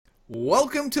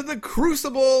Welcome to the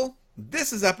Crucible.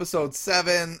 This is episode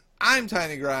 7. I'm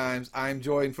Tiny Grimes. I'm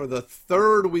joined for the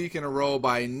third week in a row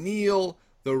by Neil,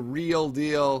 the real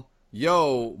deal.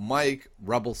 Yo, Mike,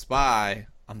 Rebel Spy.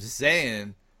 I'm just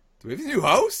saying, do we have a new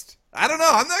host? I don't know.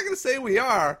 I'm not going to say we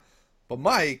are. But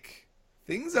Mike,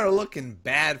 things are looking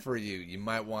bad for you. You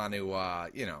might want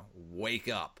to, wake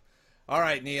up. All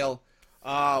right, Neil.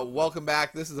 Welcome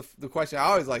back. This is the question I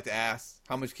always like to ask.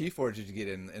 How much Keyforge did you get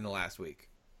in the last week?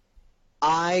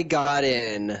 I got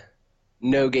in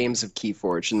no games of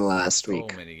Keyforge in the last week.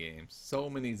 So many games.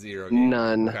 So many zero games.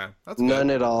 None. Okay. That's good.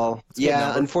 None at all.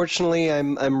 Yeah, unfortunately,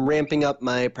 I'm ramping up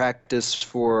my practice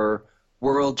for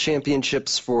World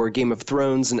Championships for Game of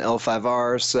Thrones and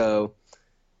L5R, so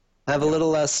I have a little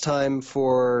less time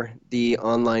for the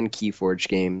online Keyforge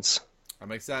games. That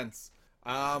makes sense.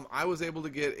 I was able to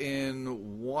get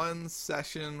in one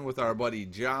session with our buddy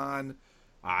John.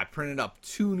 I printed up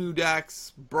 2 new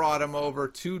decks, brought them over,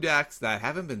 2 decks that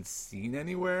haven't been seen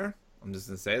anywhere. I'm just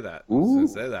going to say that.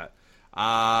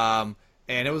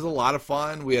 And it was a lot of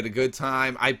fun. We had a good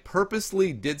time. I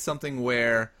purposely did something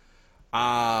where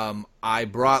I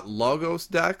brought Logos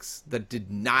decks that did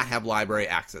not have library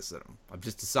access in them. I've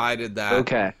just decided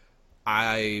that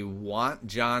I want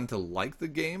John to like the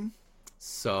game.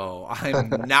 So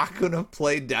I'm not going to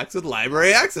play decks with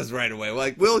library access right away.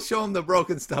 Like, we'll show him the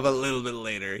broken stuff a little bit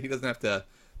later. He doesn't have to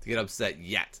get upset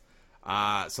yet.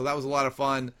 So that was a lot of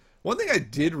fun. One thing I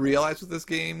did realize with this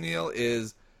game, Neil,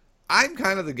 is I'm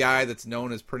kind of the guy that's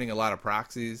known as printing a lot of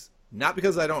proxies. Not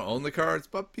because I don't own the cards,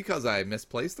 but because I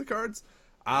misplaced the cards.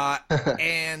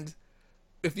 And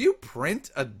if you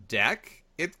print a deck,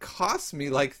 it costs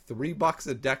me like $3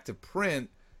 a deck to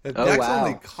print. The decks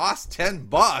only cost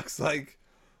 $10. Like,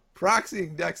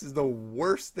 proxying decks is the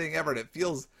worst thing ever, and it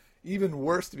feels even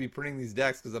worse to be printing these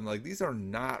decks because I'm like, these are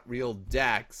not real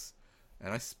decks,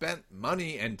 and I spent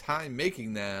money and time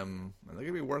making them, and they're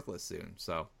gonna be worthless soon.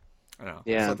 So, I don't know.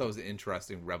 Yeah. I thought that was an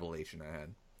interesting revelation I had.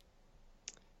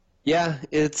 Yeah,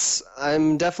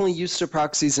 I'm definitely used to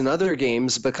proxies in other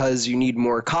games because you need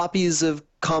more copies of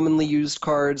commonly used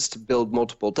cards to build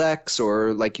multiple decks,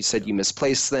 or like you said, you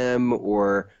misplace them,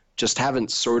 or just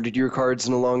haven't sorted your cards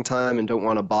in a long time and don't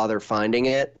want to bother finding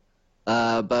it.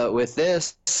 But with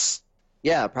this,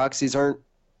 yeah, proxies aren't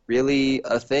really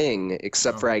a thing,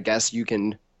 except for, I guess, you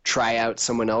can try out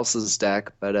someone else's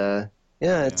deck. But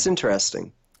it's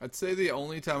interesting. I'd say the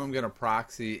only time I'm going to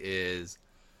proxy is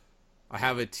I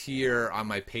have a tier on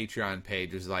my Patreon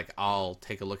page. It's like, I'll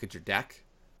take a look at your deck.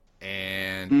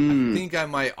 And I think I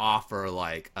might offer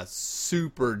like a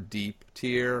super deep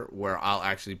tier where I'll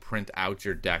actually print out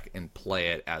your deck and play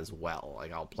it as well.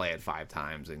 Like, I'll play it 5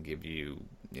 times and give you,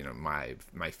 my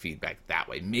feedback that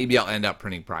way. Maybe I'll end up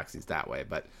printing proxies that way.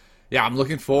 But yeah, I'm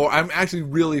actually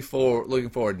really looking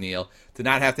forward, Neil, to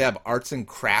not have to have arts and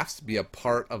crafts be a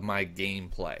part of my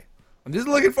gameplay. I'm just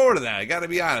looking forward to that. I got to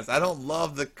be honest. I don't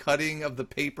love the cutting of the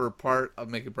paper part of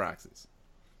making proxies.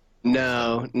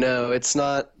 No, it's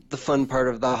not the fun part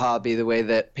of the hobby the way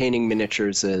that painting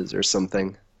miniatures is or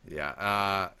something.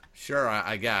 Yeah, sure,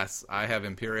 I guess. I have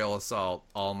Imperial Assault.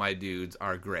 All my dudes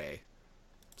are gray.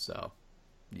 So,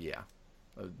 yeah.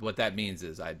 What that means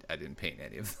is I didn't paint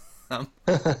any of them.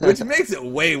 Which makes it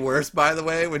way worse, by the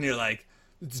way, when you're like,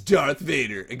 it's Darth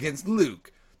Vader against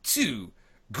Luke. 2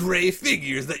 gray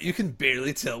figures that you can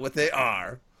barely tell what they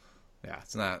are. Yeah,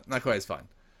 it's not quite as fun.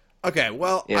 Okay,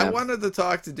 well, I wanted to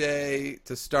talk today,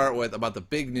 to start with, about the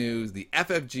big news, the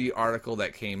FFG article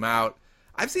that came out.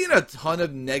 I've seen a ton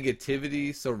of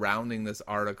negativity surrounding this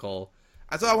article,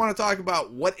 and so I want to talk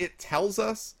about what it tells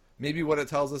us, maybe what it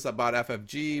tells us about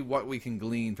FFG, what we can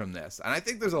glean from this. And I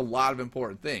think there's a lot of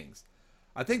important things.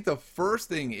 I think the first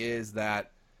thing is that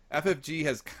FFG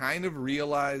has kind of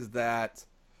realized that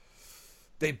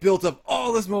they built up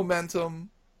all this momentum,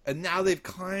 and now they've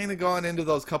kind of gone into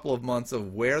those couple of months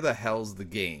of where the hell's the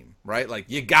game, right? Like,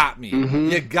 you got me.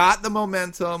 You got the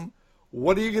momentum.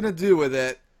 What are you going to do with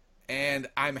it? And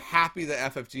I'm happy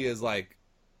that FFG is like,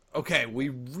 okay, we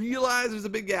realize there's a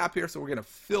big gap here, so we're going to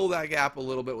fill that gap a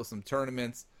little bit with some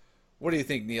tournaments. What do you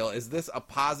think, Neil? Is this a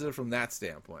positive from that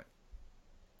standpoint?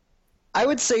 I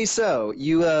would say so.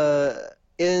 You,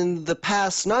 in the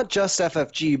past, not just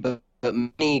FFG, but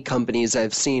many companies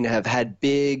I've seen have had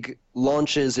big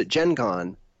launches at Gen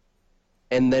Con,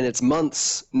 and then it's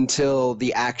months until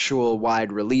the actual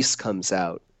wide release comes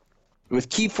out. With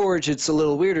Keyforge, it's a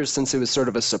little weirder since it was sort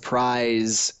of a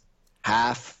surprise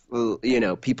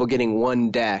people getting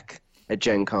one deck at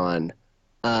Gen Con.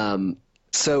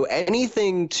 So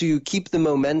anything to keep the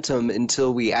momentum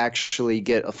until we actually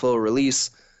get a full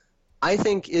release I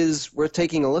think is worth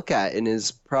taking a look at and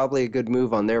is probably a good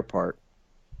move on their part.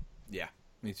 Yeah,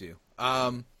 me too.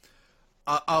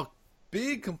 A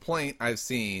big complaint I've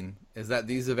seen is that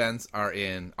these events are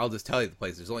in, I'll just tell you the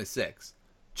places, there's only 6.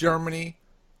 Germany,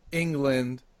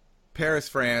 England, Paris,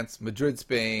 France, Madrid,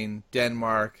 Spain,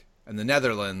 Denmark, and the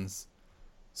Netherlands.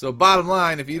 So bottom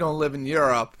line, if you don't live in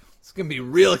Europe, it's going to be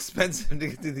real expensive to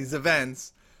get to these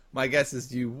events. My guess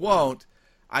is you won't.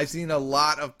 I've seen a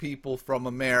lot of people from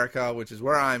America, which is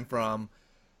where I'm from,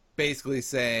 basically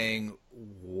saying,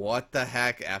 what the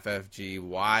heck, FFG?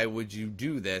 Why would you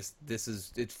do this?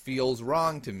 It feels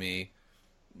wrong to me.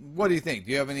 What do you think?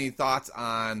 Do you have any thoughts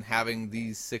on having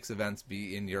these 6 events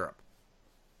be in Europe?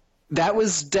 That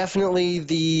was definitely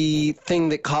the thing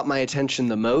that caught my attention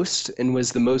the most and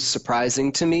was the most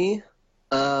surprising to me.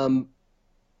 I'm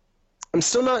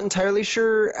still not entirely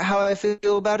sure how I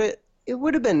feel about it. It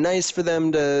would have been nice for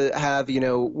them to have,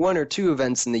 1 or 2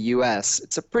 events in the U.S.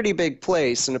 It's a pretty big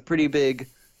place and a pretty big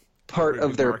part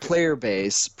of their player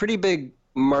base. Pretty big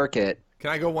market.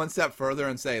 Can I go one step further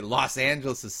and say Los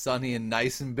Angeles is sunny and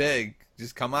nice and big?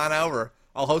 Just come on over.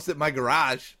 I'll host it in my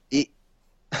garage.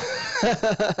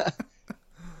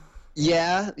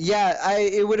 Yeah.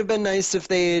 It would have been nice if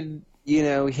they had,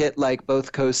 hit like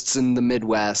both coasts in the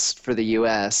Midwest for the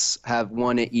U.S., have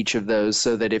one at each of those,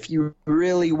 so that if you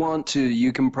really want to,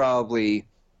 you can probably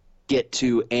get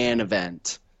to an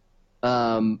event.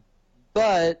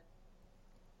 But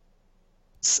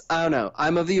I don't know.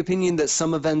 I'm of the opinion that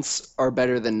some events are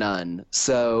better than none.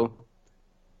 So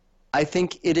I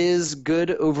think it is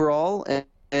good overall,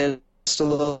 and just a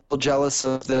little jealous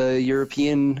of the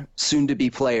European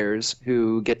soon-to-be players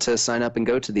who get to sign up and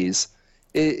go to these.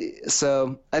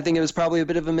 So I think it was probably a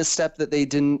bit of a misstep that they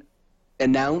didn't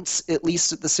announce, at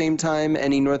least at the same time,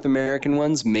 any North American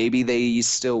ones. Maybe they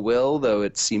still will, though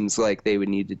it seems like they would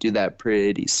need to do that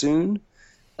pretty soon.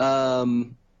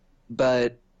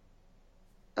 But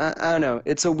I don't know.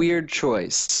 It's a weird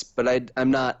choice, but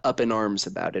I'm not up in arms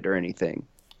about it or anything.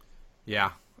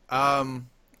 Yeah.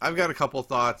 I've got a couple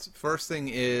thoughts. First thing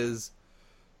is,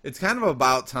 it's kind of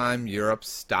about time Europe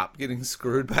stopped getting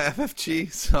screwed by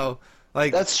FFG. So,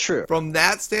 that's true. From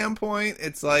that standpoint,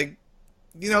 it's like,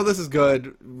 this is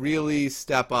good. Really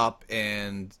step up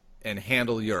and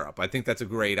handle Europe. I think that's a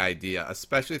great idea,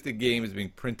 especially if the game is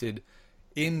being printed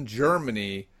in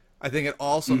Germany. I think it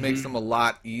also makes them a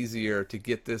lot easier to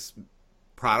get this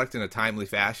product in a timely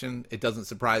fashion. It doesn't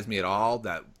surprise me at all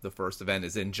that the first event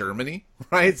is in Germany,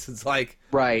 right? So it's like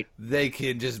they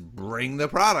can just bring the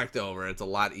product over. It's a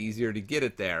lot easier to get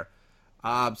it there.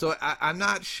 So I'm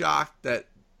not shocked that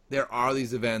there are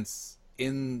these events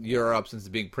in Europe since it's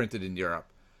being printed in Europe.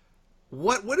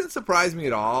 What wouldn't surprise me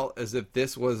at all is if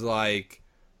this was like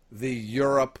the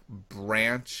Europe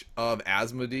branch of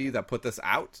Asmodee that put this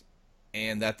out,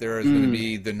 and that there is going to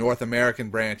be the North American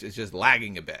branch is just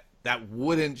lagging a bit. That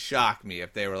wouldn't shock me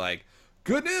if they were like,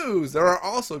 good news, there are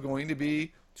also going to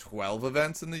be 12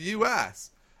 events in the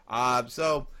U.S.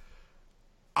 So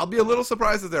I'll be a little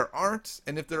surprised if there aren't,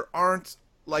 and if there aren't,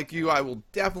 like you, I will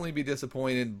definitely be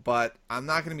disappointed, but I'm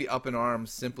not going to be up in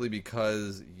arms simply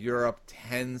because Europe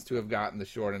tends to have gotten the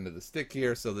short end of the stick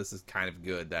here, so this is kind of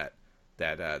good that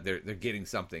they're getting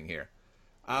something here.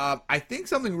 I think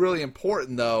something really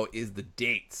important, though, is the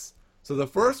dates. So the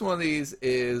first one of these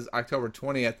is October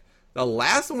 20th. The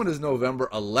last one is November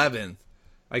 11th.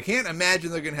 I can't imagine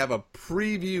they're going to have a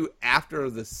preview after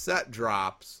the set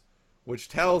drops, which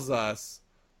tells us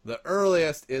the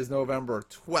earliest is November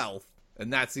 12th,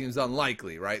 and that seems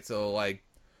unlikely, right? So, like,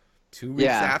 2 weeks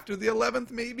after the 11th,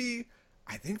 maybe?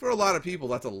 I think for a lot of people,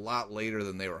 that's a lot later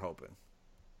than they were hoping.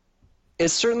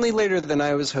 It's certainly later than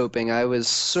I was hoping. I was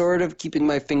sort of keeping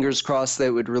my fingers crossed that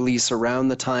it would release around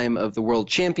the time of the World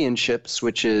Championships,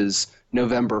 which is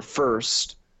November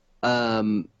 1st,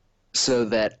 so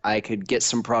that I could get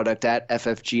some product at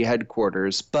FFG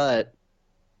headquarters. But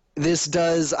this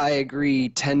does, I agree,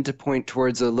 tend to point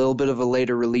towards a little bit of a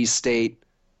later release date.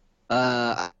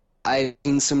 I've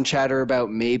seen some chatter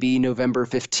about maybe November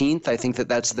 15th. I think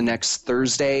that's the next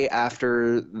Thursday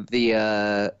after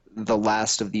the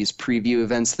last of these preview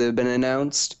events that have been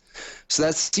announced. So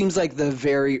that seems like the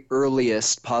very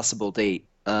earliest possible date.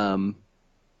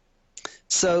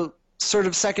 So sort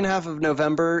of second half of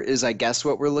November is, I guess,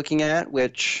 what we're looking at,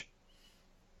 which,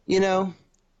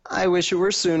 I wish it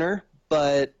were sooner,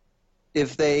 but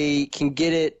if they can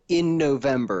get it in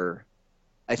November,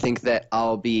 I think that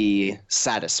I'll be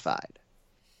satisfied.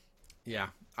 Yeah,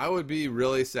 I would be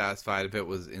really satisfied if it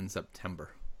was in September.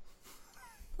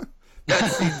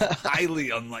 That seems highly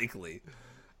unlikely.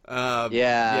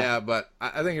 Yeah, but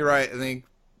I think you're right. I think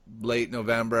late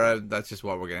November. That's just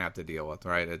what we're gonna have to deal with,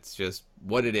 right? It's just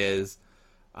what it is.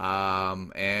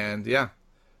 And yeah.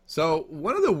 So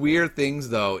one of the weird things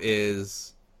though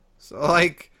is, so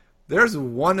like, there's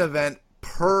one event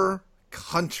per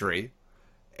country,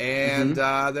 and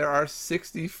there are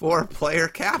 64 player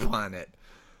cap on it.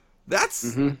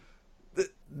 That's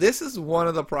this is one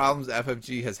of the problems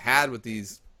FFG has had with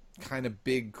these kind of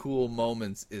big cool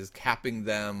moments, is capping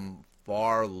them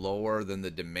far lower than the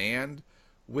demand,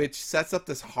 which sets up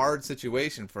this hard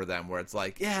situation for them where it's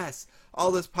like, yes,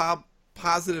 all this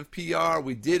positive PR,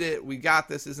 we did it, we got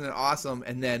this, isn't it awesome?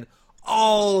 And then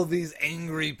all these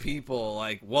angry people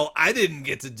like, well, I didn't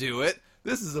get to do it,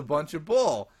 this is a bunch of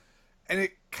bull. And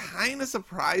it kind of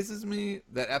surprises me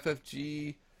that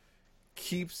FFG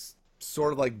keeps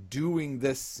sort of like doing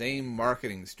this same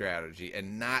marketing strategy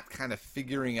and not kind of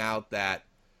figuring out that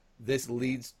this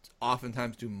leads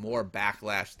oftentimes to more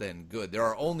backlash than good. There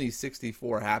are only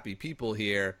 64 happy people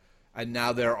here, and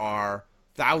now there are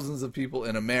thousands of people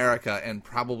in America and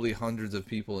probably hundreds of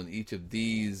people in each of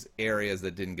these areas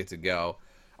that didn't get to go.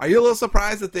 Are you a little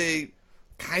surprised that they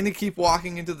kind of keep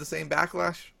walking into the same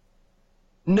backlash?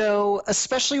 No,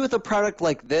 especially with a product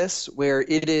like this, where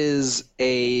it is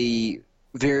a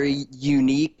very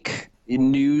unique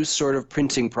new sort of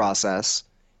printing process,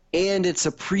 and it's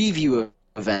a preview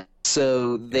event,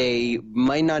 so they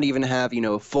might not even have,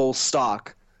 full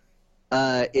stock.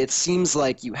 It seems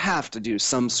like you have to do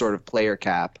some sort of player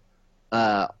cap,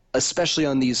 especially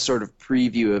on these sort of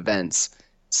preview events.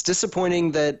 It's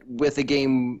disappointing that with a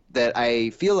game that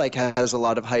I feel like has a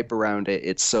lot of hype around it,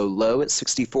 it's so low at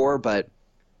 64, but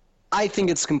I think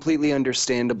it's completely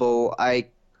understandable. I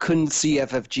couldn't see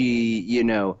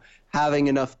FFG, having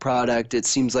enough product, it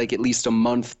seems like at least a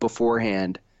month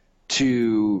beforehand,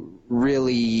 to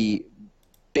really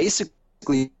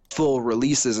basically full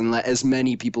releases and let as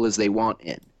many people as they want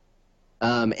in.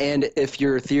 And if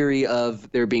your theory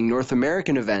of there being North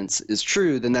American events is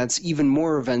true, then that's even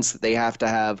more events that they have to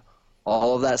have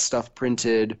all of that stuff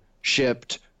printed,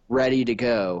 shipped, ready to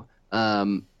go.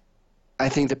 I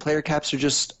think the player caps are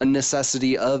just a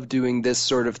necessity of doing this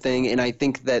sort of thing, and I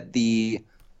think that the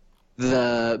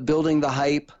building the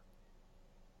hype,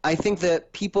 I think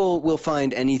that people will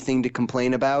find anything to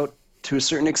complain about to a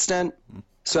certain extent.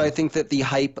 So I think that the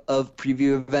hype of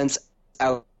preview events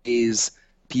outweighs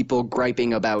people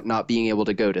griping about not being able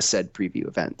to go to said preview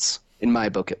events, in my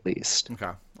book at least. Okay,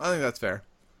 I think that's fair.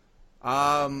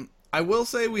 I will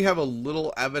say we have a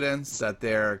little evidence that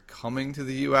they're coming to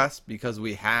the U.S. because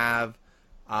we have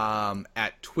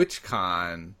at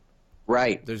TwitchCon,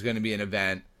 right? There's going to be an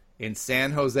event in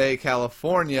San Jose,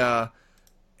 California,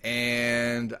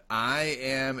 and I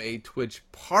am a Twitch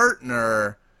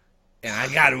partner, and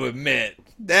I got to admit,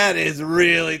 that is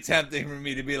really tempting for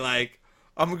me to be like,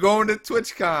 I'm going to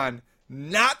TwitchCon,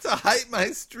 not to hype my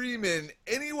stream in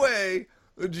any way,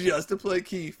 just to play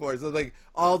Keyforge. So like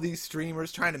all these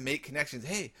streamers trying to make connections.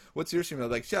 Hey, what's your stream? I'm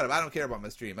like, shut up, I don't care about my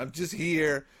stream. I'm just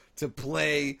here to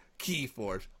play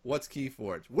Keyforge. What's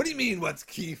Keyforge? What do you mean, what's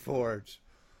Keyforge?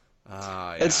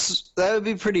 Yeah. That would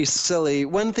be pretty silly.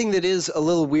 One thing that is a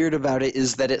little weird about it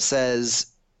is that it says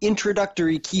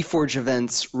introductory Keyforge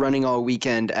events running all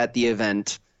weekend at the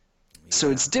event. Yeah.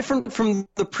 So it's different from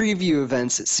the preview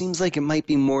events. It seems like it might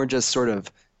be more just sort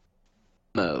of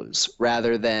demos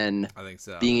rather than I think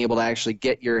so. Being able to actually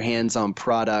get your hands on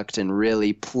product and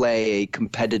really play a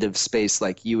competitive space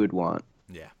like you would want.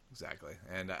 Yeah, exactly.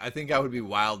 And I think I would be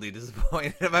wildly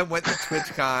disappointed if I went to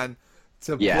TwitchCon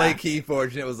to play Keyforge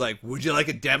and it was like, would you like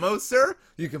a demo, sir?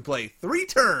 You can play 3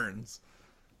 turns.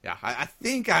 Yeah, I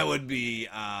think I would be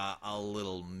a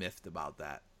little miffed about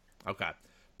that. Okay.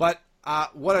 But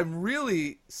what I'm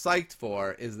really psyched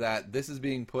for is that this is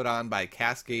being put on by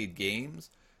Cascade Games.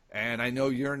 And I know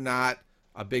you're not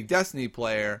a big Destiny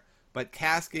player, but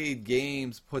Cascade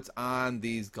Games puts on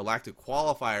these galactic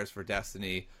qualifiers for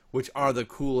Destiny, which are the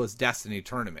coolest Destiny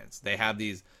tournaments. They have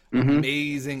these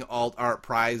amazing alt art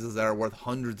prizes that are worth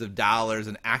hundreds of dollars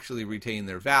and actually retain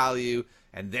their value,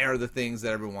 and they're the things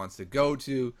that everyone wants to go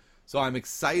to. So I'm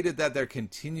excited that they're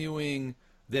continuing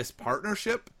this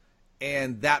partnership,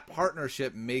 and that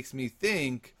partnership makes me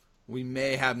think we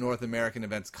may have North American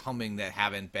events coming that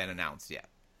haven't been announced yet.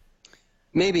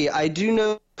 Maybe. I do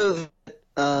know that,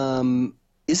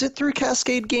 is it through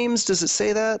Cascade Games? Does it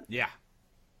say that? Yeah.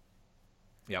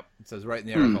 Yep. It says right in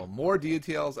the article, more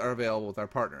details are available with our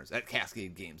partners at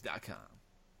CascadeGames.com.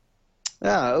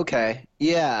 Ah, okay.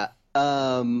 Yeah.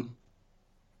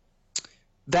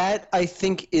 That, I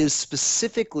think, is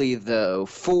specifically, though,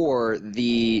 for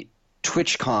the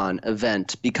TwitchCon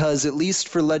event, because at least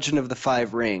for Legend of the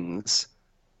Five Rings,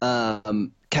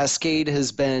 Cascade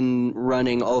has been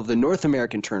running all of the North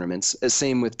American tournaments,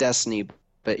 same with Destiny,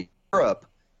 but in Europe,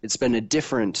 it's been a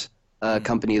different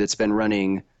company that's been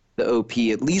running the OP,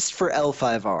 at least for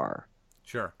L5R.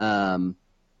 Sure.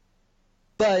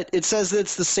 But it says that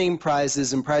it's the same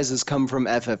prizes, and prizes come from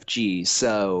FFG,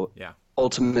 so Yeah.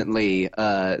 ultimately,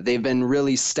 they've been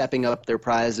really stepping up their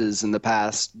prizes in the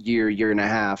past year and a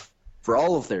half for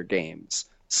all of their games.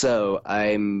 So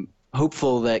I'm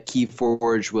hopeful that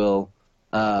Keyforge will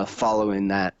follow in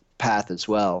that path as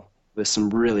well with some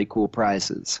really cool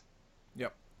prizes.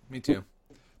 Yep. Me too.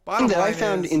 Thing that I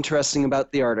found interesting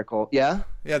about the article, yeah?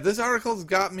 Yeah, this article's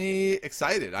got me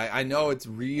excited. I know it's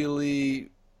really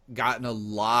gotten a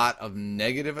lot of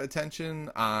negative attention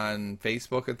on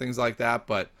Facebook and things like that,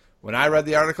 but when I read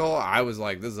the article, I was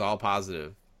like, this is all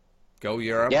positive. Go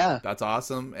Europe. Yeah. That's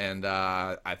awesome. And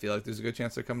I feel like there's a good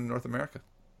chance they're coming to North America.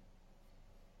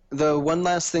 The one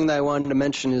last thing that I wanted to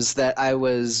mention is that I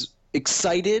was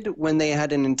excited when they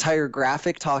had an entire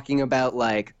graphic talking about,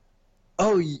 like,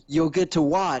 oh, you'll get to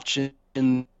watch,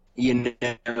 and, you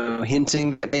know,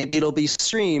 hinting that maybe it'll be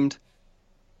streamed.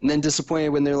 And then disappointed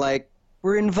when they're like,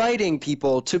 we're inviting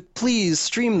people to please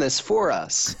stream this for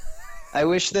us. I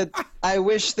wish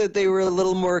that they were a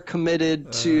little more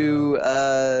committed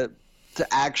to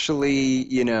actually,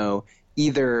 you know,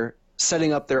 either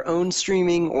setting up their own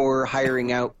streaming or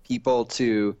hiring out people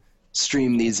to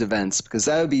stream these events, because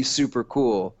that would be super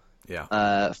cool.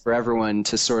 Yeah. For everyone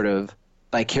to sort of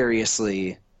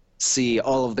vicariously see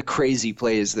all of the crazy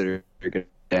plays that are going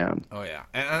down. Oh, yeah.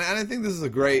 And I think this is a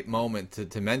great moment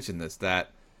to mention this,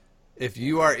 that if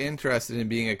you are interested in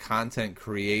being a content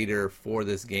creator for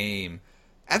this game,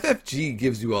 FFG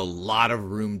gives you a lot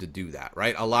of room to do that,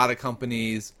 right? A lot of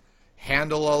companies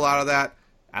handle a lot of that.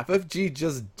 FFG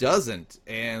just doesn't.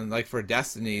 And like for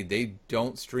Destiny, they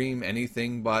don't stream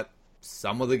anything but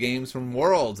some of the games from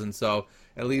Worlds. And so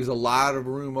it leaves a lot of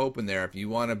room open there. If you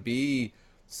want to be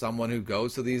someone who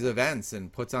goes to these events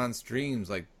and puts on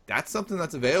streams, like that's something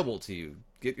that's available to you.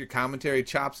 Get your commentary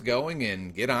chops going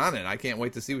and get on it. I can't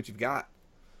wait to see what you've got.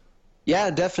 Yeah,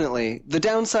 definitely. The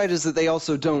downside is that they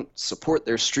also don't support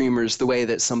their streamers the way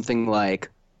that something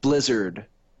like Blizzard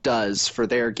does for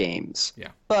their games. Yeah.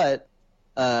 But,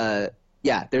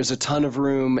 yeah, there's a ton of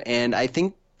room, and I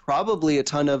think probably a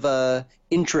ton of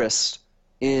interest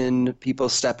in people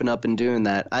stepping up and doing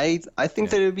that. I think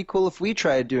that it would be cool if we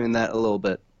tried doing that a little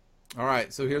bit. All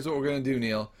right, so here's what we're going to do,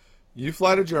 Neil. You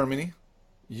fly to Germany.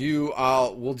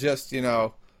 We'll just, you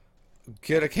know,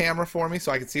 get a camera for me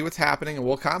so I can see what's happening, and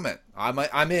we'll comment.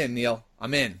 I'm in, Neil.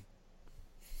 I'm in.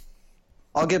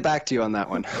 I'll get back to you on that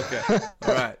one. Okay.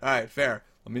 All right, fair.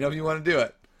 Let me know if you want to do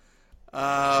it.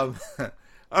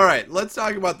 All right, let's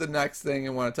talk about the next thing I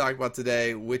want to talk about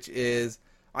today, which is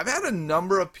I've had a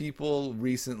number of people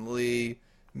recently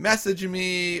message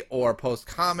me or post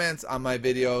comments on my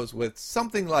videos with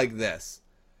something like this.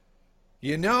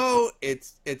 You know,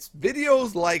 it's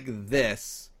videos like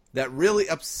this that really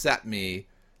upset me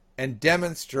and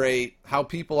demonstrate how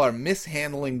people are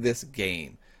mishandling this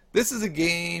game. This is a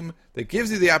game that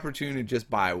gives you the opportunity to just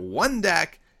buy one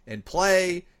deck and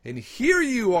play, and here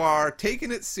you are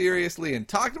taking it seriously and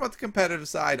talking about the competitive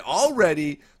side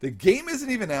already. The game isn't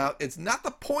even out. It's not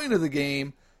the point of the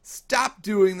game. Stop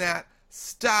doing that.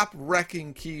 Stop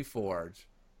wrecking Keyforge.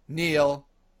 Neil,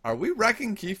 are we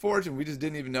wrecking Keyforge and we just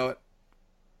didn't even know it?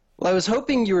 Well, I was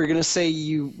hoping you were going to say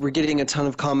you were getting a ton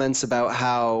of comments about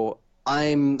how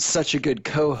I'm such a good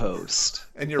co-host.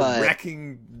 And you're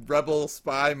wrecking Rebel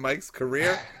Spy Mike's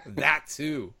career? That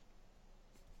too.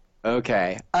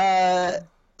 Okay.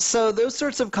 So those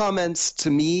sorts of comments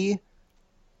to me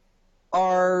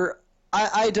are...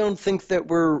 I don't think that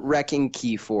we're wrecking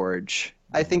Keyforge.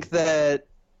 I think that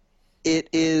it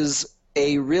is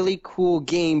a really cool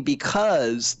game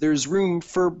because there's room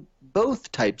for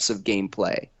both types of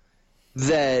gameplay.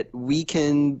 That we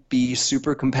can be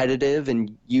super competitive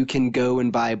and you can go and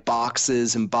buy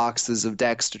boxes and boxes of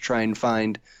decks to try and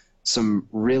find some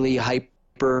really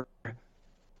hyper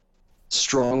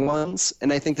strong ones.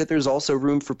 And I think that there's also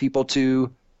room for people to,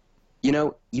 you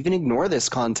know, even ignore this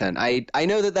content. I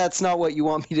know that that's not what you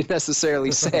want me to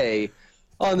necessarily say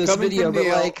on this Coming video, from but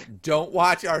Neil, like... don't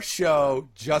watch our show.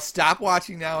 Just stop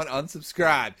watching now and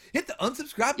unsubscribe. Hit the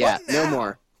unsubscribe button now. Yeah, no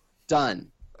more. Done.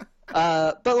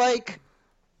 But like,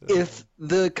 if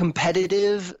the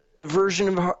competitive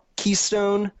version of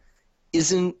Keystone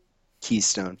isn't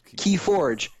Keystone,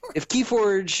 Keyforge. If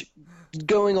Keyforge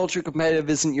going ultra competitive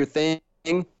isn't your thing,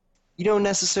 you don't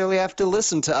necessarily have to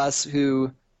listen to us who,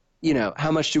 you know,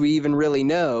 how much do we even really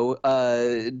know,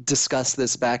 discuss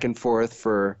this back and forth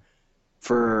for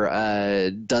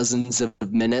dozens of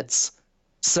minutes.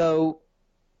 So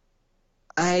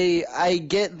I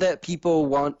get that people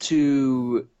want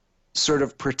to sort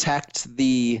of protect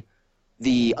the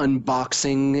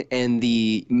unboxing and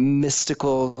the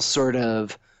mystical sort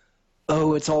of,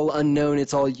 oh, it's all unknown,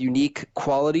 it's all unique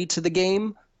quality to the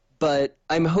game, but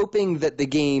I'm hoping that the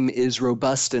game is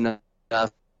robust enough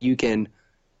you can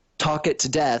talk it to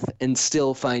death and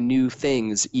still find new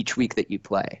things each week that you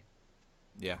play.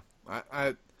 Yeah,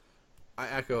 I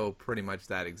echo pretty much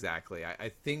that exactly. I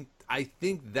think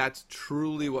that's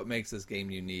truly what makes this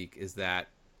game unique is that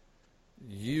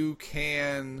you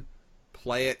can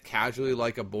play it casually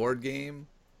like a board game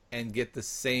and get the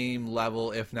same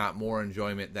level, if not more,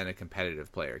 enjoyment than a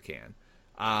competitive player can.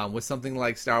 With something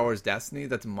like Star Wars Destiny,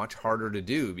 that's much harder to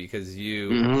do because you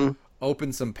Hmm.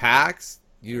 open some packs,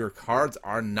 your cards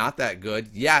are not that good.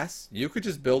 Yes, you could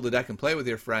just build a deck and play with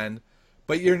your friend,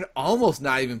 but you're almost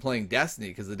not even playing Destiny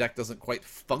because the deck doesn't quite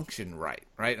function right?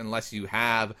 Unless you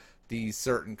have these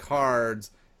certain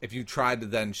cards. If you tried to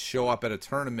then show up at a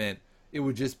tournament, it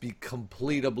would just be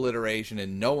complete obliteration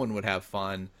and no one would have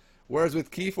fun. Whereas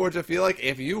with Keyforge, I feel like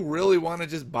if you really want to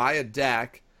just buy a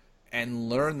deck and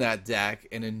learn that deck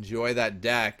and enjoy that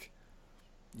deck,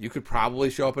 you could probably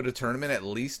show up at a tournament, at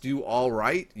least do all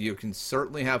right. You can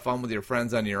certainly have fun with your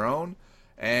friends on your own.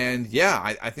 And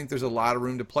yeah, I think there's a lot of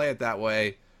room to play it that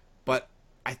way. But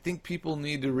I think people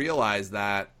need to realize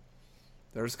that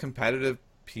there's competitive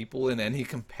people in any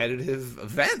competitive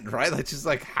event, right? That's just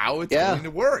like how it's Yeah. going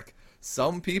to work.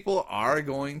 Some people are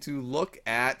going to look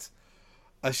at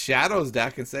a Shadows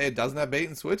deck and say it doesn't have bait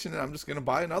and switch and I'm just going to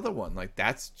buy another one. Like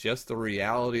that's just the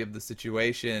reality of the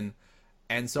situation.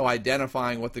 And so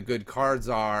identifying what the good cards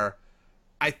are,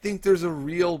 I think there's a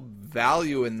real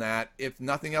value in that. If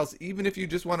nothing else, even if you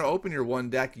just want to open your one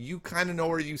deck, you kind of know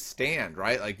where you stand,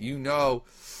 right? Like you know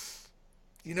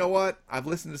what? I've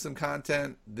listened to some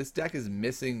content. This deck is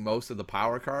missing most of the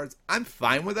power cards. I'm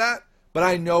fine with that, but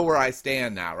I know where I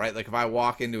stand now, right? Like if I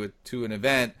walk into an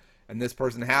event and this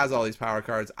person has all these power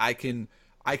cards, I can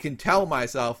tell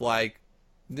myself like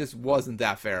this wasn't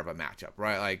that fair of a matchup,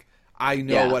 right? Like I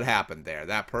know Yeah. what happened there.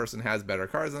 That person has better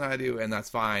cards than I do, and that's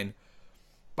fine.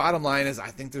 Bottom line is, I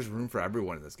think there's room for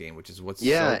everyone in this game, which is what's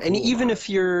Yeah, so cool about it. and even if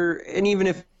you're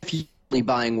only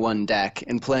buying one deck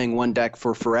and playing one deck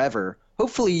for forever,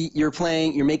 hopefully you're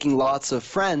making lots of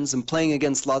friends and playing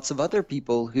against lots of other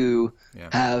people who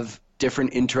Yeah. have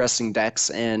different interesting decks,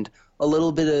 and a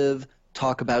little bit of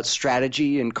talk about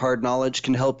strategy and card knowledge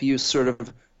can help you sort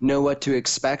of know what to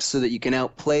expect so that you can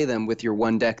outplay them with your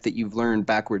one deck that you've learned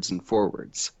backwards and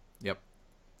forwards. Yep.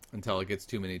 Until it gets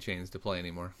too many chains to play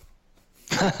anymore.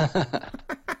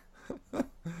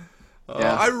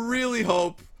 Yeah. I really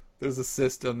hope there's a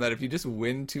system that if you just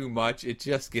win too much, it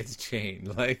just gets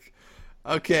chained. Like,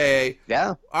 okay,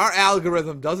 Yeah. our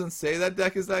algorithm doesn't say that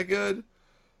deck is that good,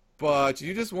 but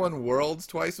you just won worlds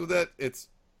twice with it.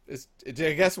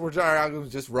 I guess our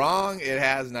algorithm's just wrong. It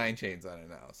has 9 chains on it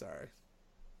now. Sorry.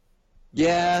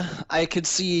 Yeah, I could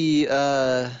see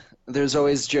there's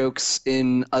always jokes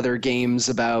in other games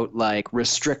about like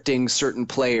restricting certain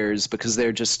players because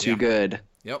they're just too Yeah. good.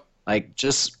 Yep. Like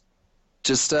just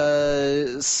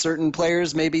certain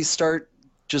players maybe start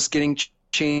just getting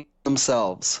changed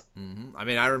themselves. I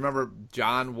mean, I remember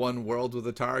John won Worlds with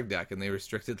a Targ deck, and they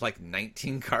restricted like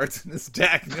 19 cards in his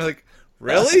deck. And you're like,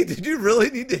 really? Did you really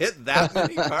need to hit that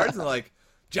many cards? And like,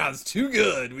 John's too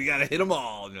good. We got to hit them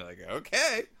all. And you're like,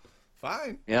 okay,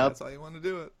 fine. Yep. That's how you want to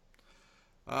do it.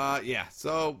 Yeah.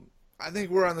 So I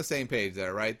think we're on the same page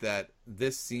there, right? That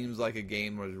this seems like a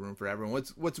game where there's room for everyone.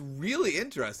 What's really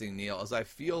interesting, Neil, is I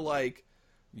feel like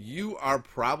you are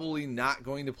probably not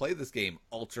going to play this game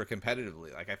ultra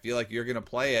competitively. Like I feel like you're going to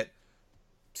play it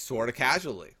sort of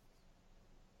casually.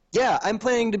 Yeah, I'm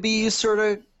planning to be sort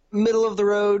of middle of the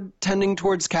road, tending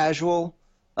towards casual.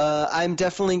 I'm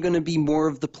definitely going to be more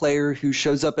of the player who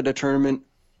shows up at a tournament,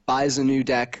 buys a new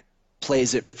deck,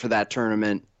 plays it for that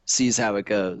tournament, sees how it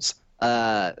goes.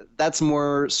 That's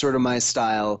more sort of my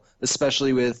style,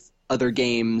 especially with other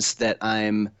games that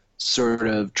I'm sort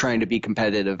of trying to be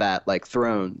competitive at, like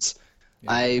Thrones.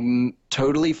 Yeah. I'm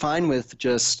totally fine with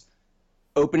just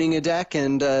opening a deck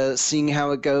and seeing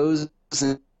how it goes,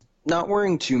 and not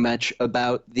worrying too much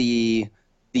about the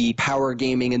power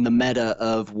gaming and the meta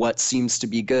of what seems to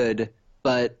be good.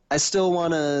 But I still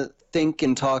want to think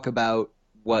and talk about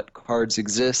what cards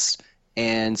exist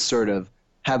and sort of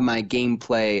have my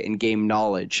gameplay and game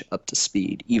knowledge up to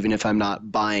speed, even if I'm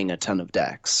not buying a ton of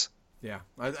decks. Yeah,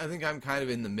 I think I'm kind of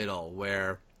in the middle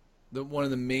where one of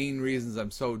the main reasons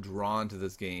I'm so drawn to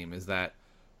this game is that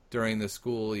during the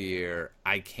school year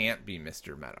I can't be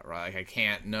Mr. Meta, right? Like I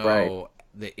can't Right. know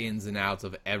the ins and outs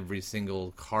of every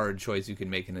single card choice you can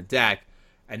make in a deck,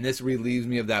 and this relieves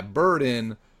me of that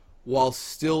burden while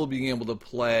still being able to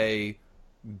play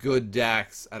good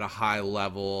decks at a high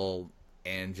level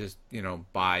and just,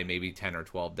 buy maybe 10 or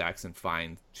 12 decks and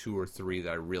find 2 or 3 that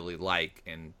I really like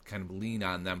and kind of lean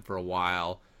on them for a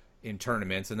while in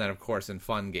tournaments, and then of course in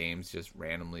fun games just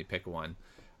randomly pick one.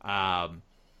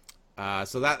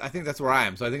 So that, I think that's where I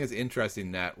am. So I think it's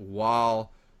interesting that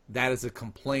while that is a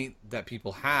complaint that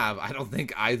people have, I don't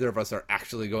think either of us are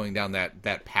actually going down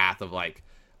that path of like,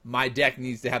 my deck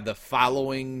needs to have the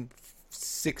following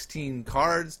 16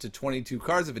 cards to 22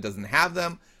 cards. If it doesn't have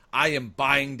them, I am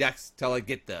buying decks till I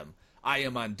get them. I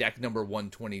am on deck number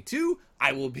 122.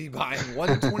 I will be buying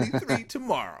 123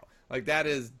 tomorrow. Like, that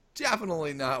is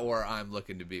definitely not where I'm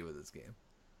looking to be with this game.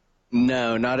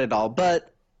 No, not at all.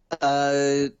 But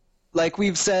like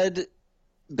we've said,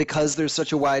 because there's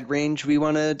such a wide range, we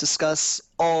want to discuss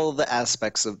all the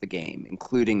aspects of the game,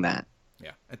 including that.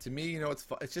 Yeah, and to me,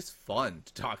 it's just fun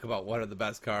to talk about what are the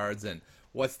best cards and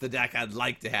what's the deck I'd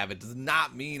like to have. It does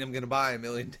not mean I'm going to buy a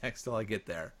million decks till I get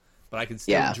there. But I can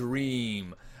still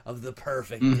dream of the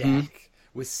perfect deck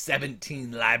with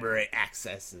 17 library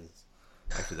accesses.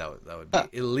 Actually, that would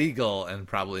be illegal and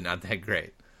probably not that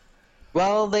great.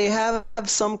 Well, they have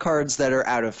some cards that are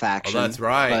out of faction. Oh, that's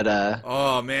right. But,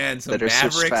 oh, man, some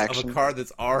Mavericks of a card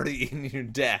that's already in your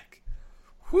deck.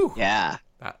 Whew. Yeah.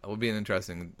 That would be an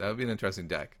interesting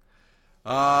deck.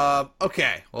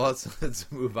 Okay, well,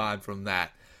 let's move on from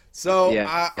that. So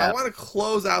I want to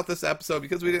close out this episode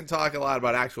because we didn't talk a lot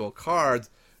about actual cards.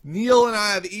 Neil and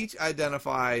I have each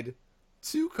identified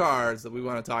 2 cards that we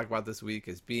want to talk about this week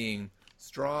as being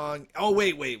strong. Oh,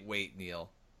 wait, Neil.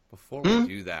 Before we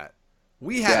do that,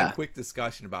 we had a quick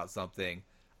discussion about something.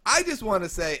 I just want to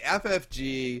say,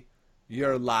 FFG,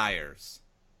 you're liars.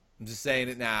 I'm just saying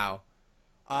it now.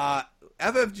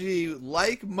 FFG,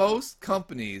 like most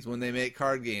companies, when they make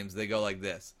card games, they go like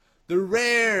this. The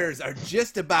rares are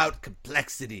just about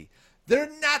complexity. They're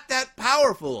not that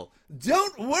powerful.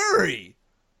 Don't worry.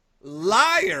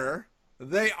 Liar,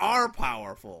 they are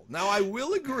powerful. Now, I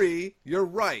will agree, you're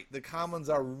right. The commons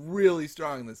are really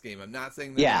strong in this game. I'm not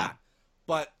saying they're not.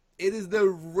 But it is the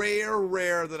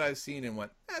rare that I've seen and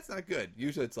went, that's not good.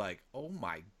 Usually it's like, oh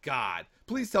my God.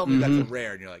 Please tell me that's a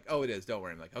rare. And you're like, oh, it is. Don't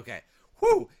worry. I'm like, okay.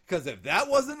 Whew. Because if that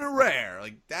wasn't a rare,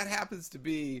 like, that happens to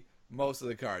be most of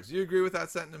the cards. Do you agree with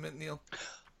that sentiment, Neil?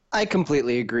 I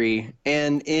completely agree.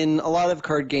 And in a lot of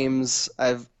card games,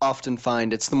 I've often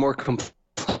find it's the more complex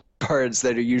cards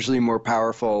that are usually more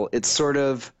powerful. It's sort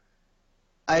of,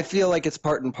 I feel like it's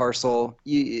part and parcel.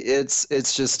 It's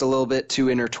just a little bit too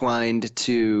intertwined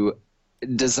to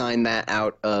design that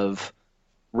out of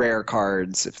rare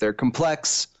cards. If they're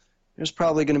complex, there's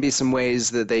probably going to be some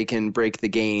ways that they can break the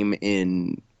game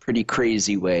in pretty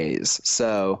crazy ways.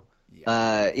 So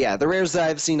the rares that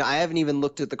I've seen, I haven't even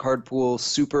looked at the card pool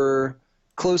super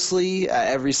closely,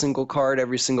 every single card,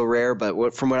 every single rare,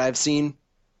 but from what I've seen,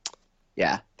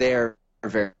 they are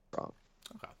very strong.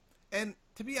 Okay. And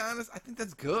to be honest, I think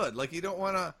that's good. Like, you don't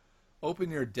want to open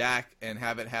your deck and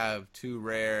have it have 2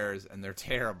 rares and they're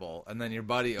terrible, and then your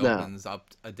buddy opens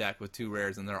up a deck with 2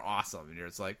 rares and they're awesome, and you're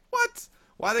just like, what?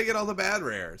 Why they get all the bad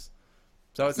rares?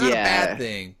 So it's not a bad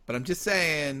thing, but I'm just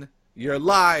saying, you're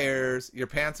liars, your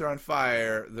pants are on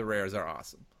fire, the rares are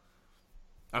awesome.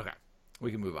 Okay,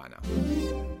 we can move on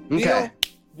now. Okay. Neil,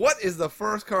 what is the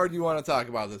first card you want to talk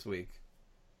about this week?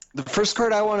 The first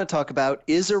card I want to talk about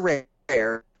is a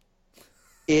rare.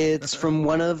 It's from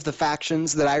one of the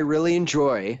factions that I really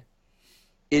enjoy.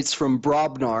 It's from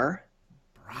Brobnar.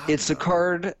 It's a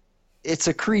card, it's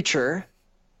a creature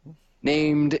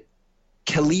named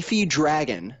Khalifi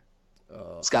Dragon.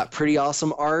 It's got pretty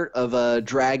awesome art of a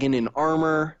dragon in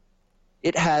armor.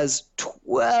 It has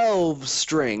 12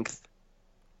 strength.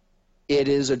 It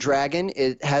is a dragon.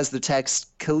 It has the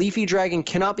text, Khalifi Dragon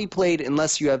cannot be played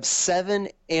unless you have 7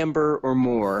 amber or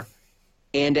more.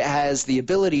 And it has the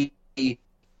ability,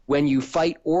 when you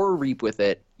fight or reap with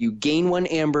it, you gain 1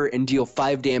 amber and deal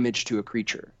 5 damage to a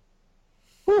creature.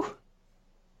 Whew.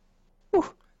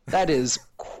 Whew. That is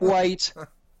quite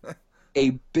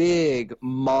a big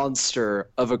monster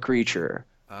of a creature,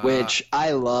 which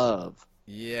I love.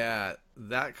 Yeah,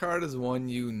 that card is one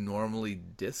you normally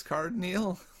discard,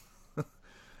 Neil.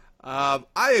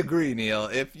 I agree, Neil.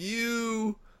 If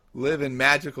you live in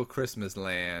magical Christmas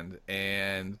land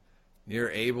and you're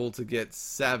able to get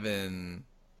 7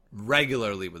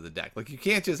 regularly with the deck, like, you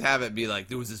can't just have it be like,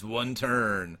 there was this one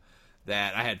turn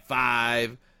that I had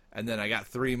 5 and then I got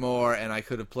 3 more and I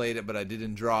could have played it but I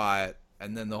didn't draw it,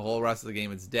 and then the whole rest of the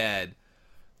game it's dead.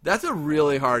 That's a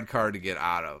really hard card to get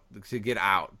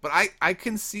out. But I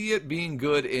can see it being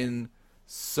good in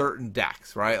certain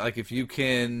decks, right? Like if you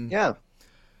can, Yeah.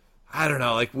 I don't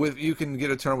know, like you can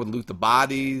get a turn with Loot the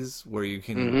Bodies, where you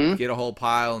can get a whole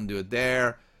pile and do it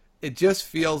there. It just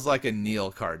feels like a Neil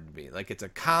card to me. Like it's a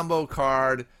combo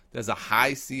card. There's a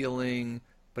high ceiling,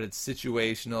 but it's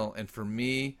situational. And for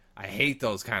me, I hate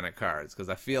those kind of cards because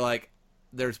I feel like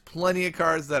there's plenty of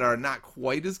cards that are not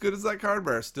quite as good as that card,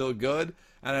 but are still good.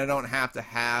 And I don't have to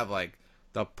have like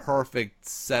the perfect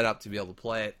setup to be able to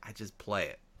play it. I just play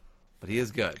it. But he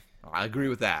is good. I agree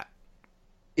with that.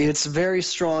 It's very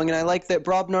strong, and I like that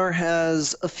Brobnar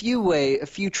has a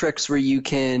few tricks where you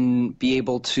can be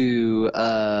able to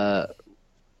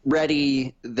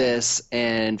ready this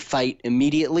and fight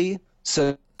immediately,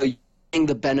 so you're getting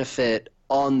the benefit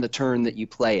on the turn that you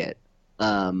play it.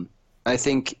 I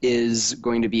think is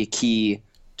going to be a key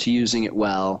to using it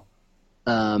well,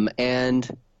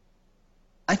 and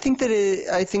I think that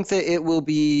it will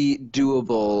be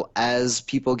doable as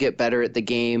people get better at the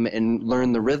game and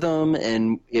learn the rhythm.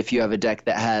 And if you have a deck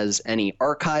that has any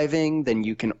archiving, then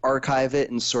you can archive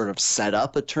it and sort of set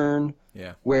up a turn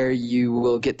where you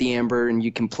will get the amber and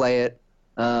you can play it.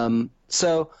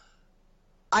 So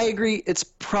I agree. It's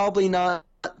probably not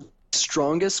the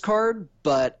strongest card,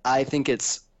 but I think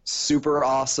it's super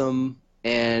awesome,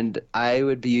 and I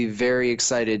would be very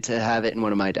excited to have it in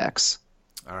one of my decks.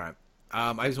 All right.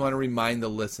 I just want to remind the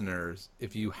listeners,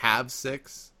 if you have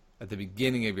 6 at the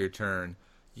beginning of your turn,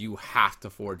 you have to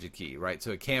forge a key, right?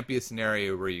 So it can't be a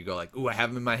scenario where you go like, ooh, I have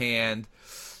them in my hand,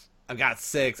 I've got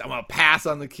 6, I'm going to pass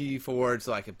on the key forge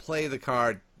so I can play the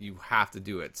card. You have to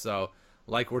do it. So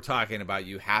like we're talking about,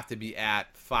 you have to be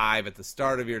at 5 at the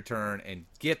start of your turn and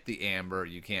get the amber.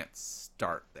 You can't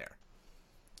start there.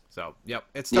 So, yep,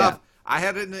 it's tough. Yeah. I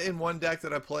had it in one deck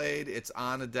that I played. It's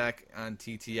on a deck on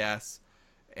TTS.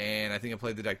 And I think I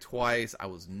played the deck twice. I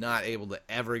was not able to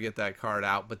ever get that card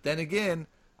out. But then again,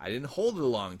 I didn't hold it a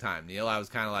long time, Neil. I was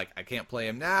kind of like, I can't play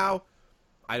him now.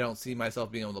 I don't see myself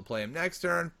being able to play him next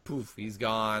turn. Poof, he's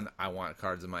gone. I want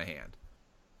cards in my hand.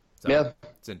 So, yeah.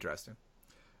 It's interesting.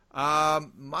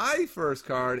 My first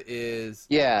card is...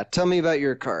 Yeah, tell me about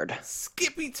your card.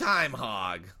 Skippy Time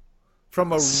Hog.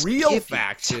 From a real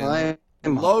faction,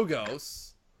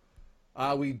 Logos.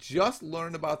 We just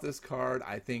learned about this card,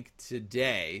 I think,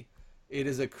 today. It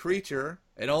is a creature.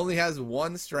 It only has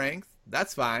 1 strength.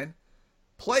 That's fine.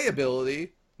 Playability.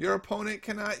 Your opponent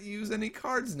cannot use any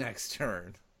cards next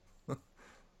turn.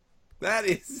 That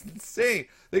is insane.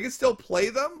 They can still play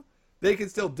them. They can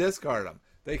still discard them.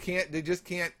 They just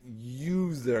can't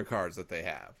use their cards that they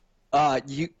have.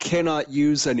 You cannot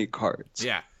use any cards.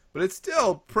 Yeah. But it's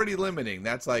still pretty limiting.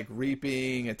 That's like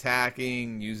reaping,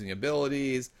 attacking, using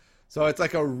abilities. So it's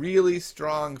like a really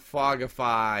strong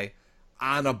Fogify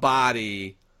on a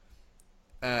body.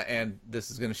 And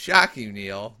this is going to shock you,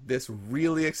 Neil. This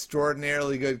really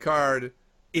extraordinarily good card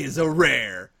is a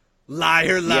rare.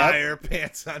 Liar, liar,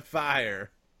 pants on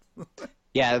fire.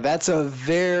 Yeah, that's a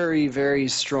very, very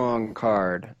strong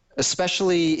card.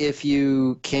 Especially if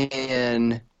you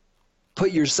can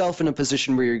put yourself in a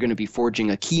position where you're going to be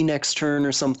forging a key next turn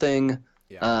or something.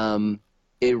 Yeah.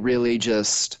 It really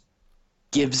just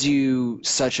gives you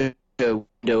such a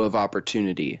window of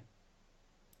opportunity.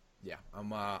 Yeah,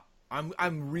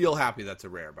 I'm real happy that's a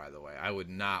rare. By the way, I would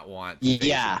not want to face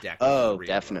a deck with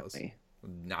definitely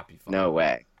would not be fun. No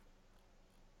way.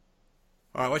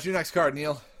 All right, what's your next card,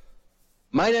 Neil?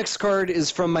 My next card is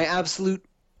from my absolute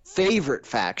favorite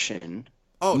faction.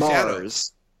 Oh,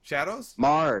 Mars. Shadows?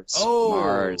 Mars. Oh,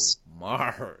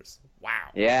 Mars. Wow.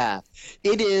 Yeah,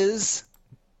 it is.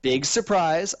 Big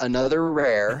surprise, another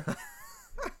rare.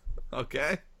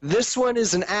 Okay. This one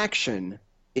is an action.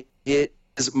 It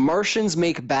is Martians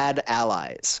make bad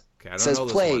allies. Okay, I don't it says know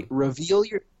this play, one. reveal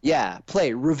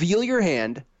your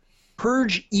hand,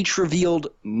 purge each revealed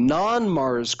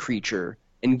non-Mars creature,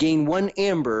 and gain 1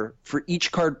 amber for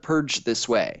each card purged this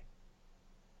way.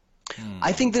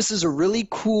 I think this is a really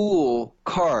cool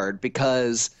card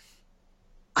because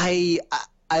I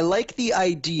like the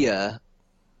idea.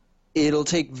 It'll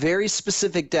take very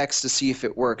specific decks to see if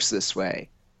it works this way.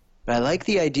 But I like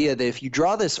the idea that if you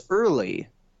draw this early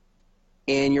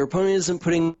and your opponent isn't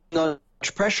putting on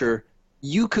much pressure,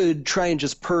 you could try and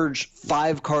just purge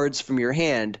 5 cards from your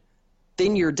hand,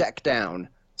 thin your deck down,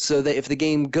 so that if the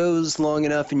game goes long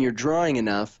enough and you're drawing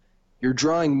enough, you're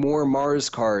drawing more Mars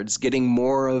cards, getting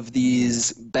more of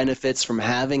these benefits from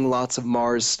having lots of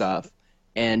Mars stuff.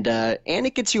 And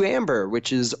it gets you Amber,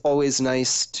 which is always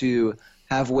nice to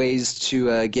have ways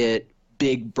to get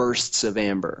big bursts of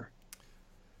Amber.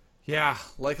 Yeah,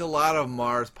 like a lot of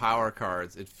Mars power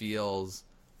cards, it feels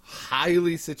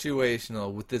highly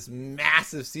situational with this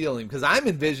massive ceiling, because I'm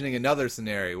envisioning another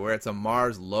scenario where it's a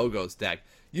Mars Logos deck.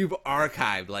 You've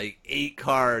archived like 8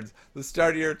 cards. The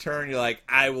start of your turn, you're like,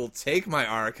 I will take my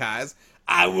archives.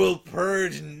 I will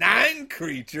purge 9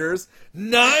 creatures,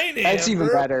 9 That's even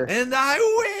amber, better. and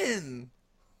I win.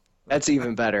 That's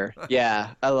even better.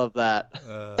 Yeah, I love that.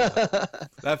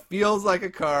 That feels like a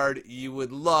card you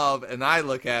would love, and I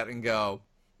look at and go,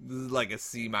 this is like a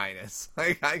C-.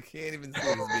 Like, I can't even see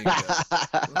this being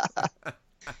good.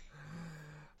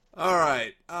 All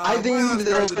right. I my think last card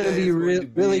that's of the going to day be is going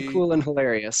to really be cool and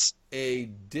hilarious. a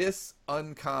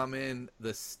uncommon,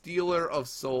 the Stealer of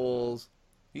Souls.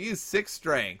 He's 6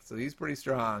 strength, so he's pretty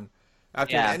strong.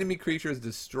 After Yeah. an enemy creature is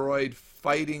destroyed,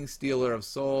 fighting Stealer of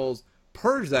Souls,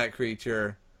 purge that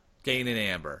creature, gain an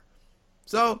amber.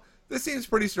 So this seems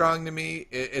pretty strong to me.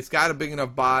 It's got a big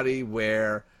enough body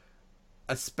where,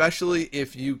 especially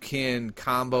if you can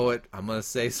combo it, I'm going to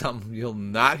say something you'll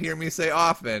not hear me say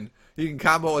often. You can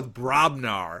combo with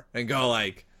Brobnar and go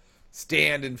like,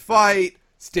 stand and fight,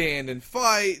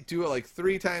 do it like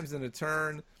 3 times in a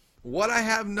turn. What I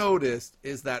have noticed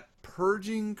is that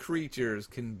purging creatures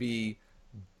can be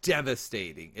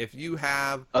devastating. If you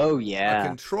have Oh, a yeah.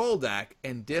 control deck,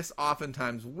 and Dis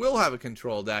oftentimes will have a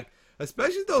control deck,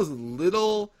 especially those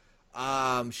little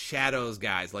shadows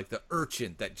guys, like the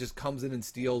Urchin that just comes in and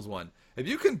steals one. If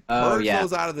you can purge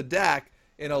those out of the deck,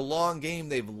 in a long game,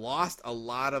 they've lost a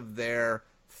lot of their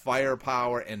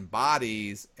firepower and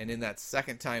bodies, and in that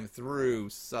second time through,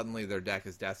 suddenly their deck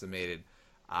is decimated.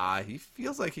 He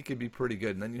feels like he could be pretty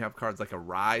good, and then you have cards like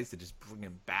Arise to just bring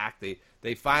him back.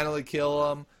 They finally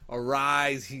kill him.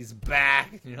 Arise, he's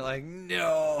back, and you're like,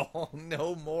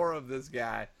 no more of this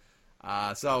guy.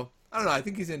 So I don't know. I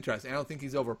think he's interesting. I don't think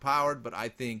he's overpowered, but I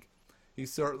think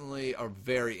he's certainly a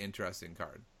very interesting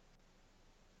card.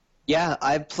 Yeah,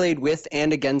 I've played with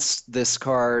and against this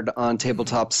card on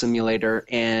Tabletop Simulator,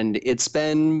 and it's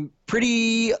been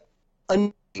pretty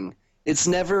annoying. It's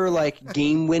never like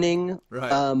game winning,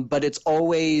 Right. but it's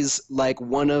always like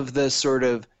one of the sort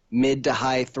of mid to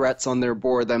high threats on their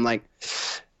board that I'm like,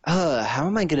 how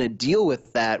am I going to deal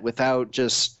with that without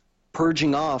just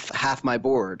purging off half my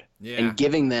board and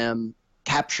giving them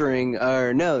capturing,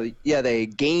 or no, yeah, they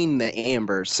gain the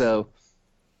amber. So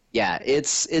yeah,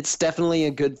 it's definitely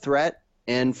a good threat,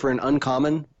 and for an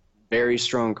uncommon, very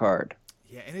strong card.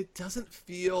 Yeah, and it doesn't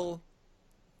feel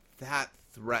that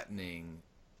threatening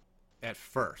at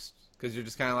first, because you're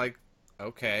just kind of like,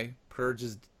 okay, Purge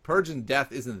and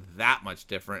Death isn't that much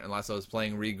different unless I was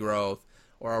playing Regrowth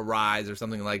or a Rise or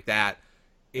something like that.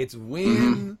 It's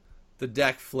when the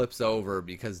deck flips over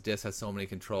because Dis has so many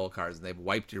control cards and they've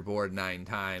wiped your board 9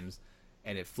 times,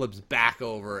 and it flips back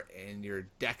over and your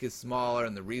deck is smaller,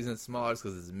 and the reason it's smaller is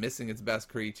because it's missing its best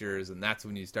creatures, and that's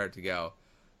when you start to go,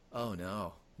 oh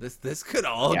no, this could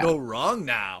all go wrong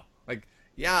now. Like,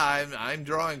 yeah, I'm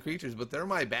drawing creatures, but they're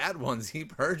my bad ones. He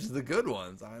purged the good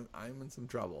ones. I'm in some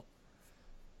trouble.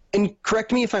 And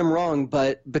correct me if I'm wrong,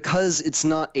 but because it's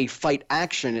not a fight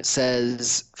action, it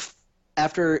says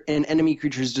after an enemy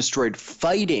creature is destroyed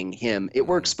fighting him, it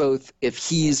works both if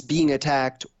he's being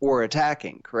attacked or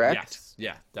attacking, correct? Yes.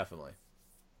 Yeah, definitely.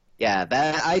 Yeah,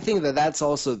 I think that's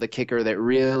also the kicker that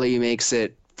really makes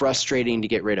it frustrating to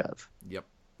get rid of. Yep,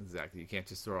 exactly. You can't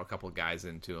just throw a couple guys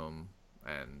into them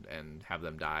and have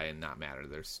them die and not matter.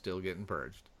 They're still getting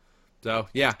purged. So,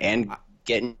 yeah. And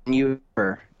getting you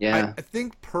over. Yeah. I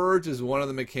think Purge is one of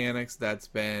the mechanics that's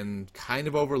been kind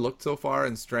of overlooked so far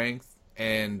in Strength.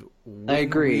 And when I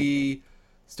agree. we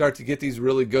start to get these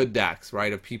really good decks,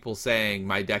 right, of people saying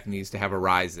my deck needs to have a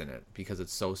Rise in it because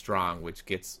it's so strong, which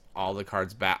gets all the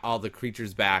cards back, all the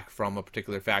creatures back from a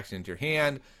particular faction into your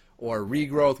hand, or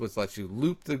Regrowth, which lets you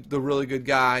loop the really good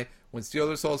guy. When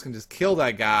Stealer of Souls can just kill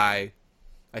that guy,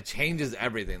 it changes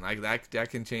everything. Like that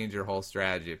can change your whole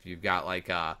strategy. If you've got like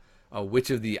a Witch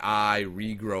of the Eye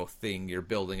Regrowth thing you're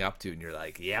building up to, and you're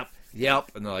like, yep,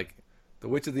 and they're like, the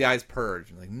Witch of the Eye's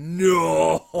purge. I'm like,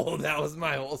 no, that was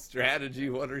my whole strategy.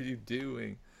 What are you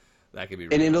doing? That could be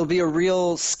really And it'll be a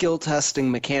real skill testing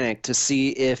mechanic to see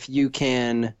if you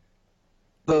can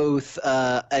both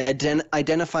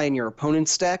identify in your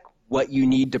opponent's deck what you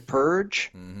need to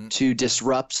purge to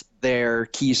disrupt their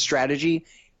key strategy,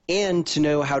 and to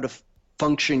know how to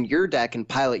function your deck and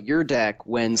pilot your deck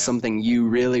when something you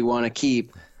really want to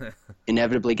keep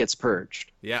inevitably gets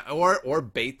purged. Yeah, or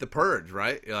bait the purge,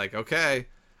 right? You're like, okay,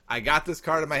 I got this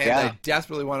card in my hand that I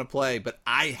desperately want to play, but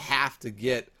I have to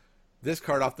get this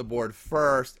card off the board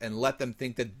first and let them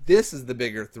think that this is the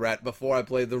bigger threat before I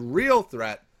play the real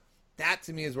threat. That,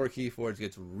 to me, is where Keyforge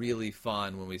gets really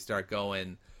fun when we start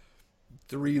going,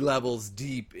 3 levels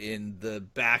deep in the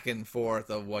back and forth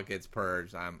of what gets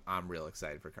purged. I'm real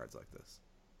excited for cards like this.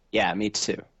 Yeah, me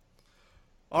too.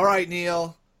 All right,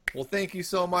 Neil. Well, thank you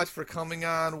so much for coming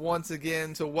on once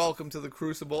again to Welcome to the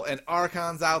Crucible. And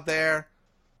Archons out there,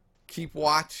 keep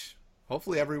watch,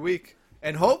 hopefully every week.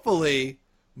 And hopefully,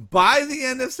 by the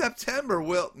end of September,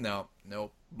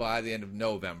 by the end of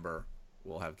November,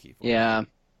 we'll have Keyforge. Yeah.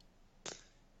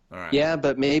 All right. Yeah,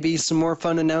 but maybe some more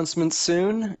fun announcements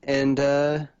soon,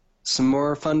 and some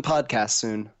more fun podcasts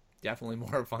soon. Definitely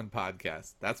more fun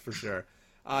podcasts. That's for sure.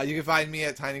 You can find me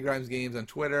at Tiny Grimes Games on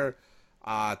Twitter.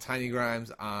 Tiny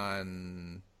Grimes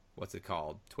on, what's it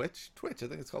called? Twitch? I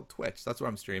think it's called Twitch. That's where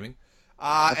I'm streaming.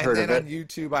 I've heard of it. On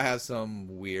YouTube, I have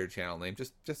some weird channel name.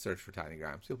 Just search for Tiny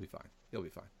Grimes. You'll be fine.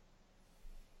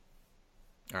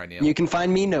 All right, Neil. You can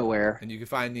find me nowhere. And you can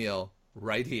find Neil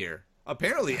right here.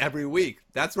 Apparently every week.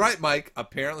 That's right, Mike.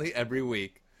 Apparently every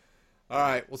week. All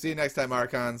right. We'll see you next time,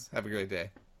 Archons. Have a great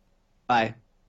day. Bye.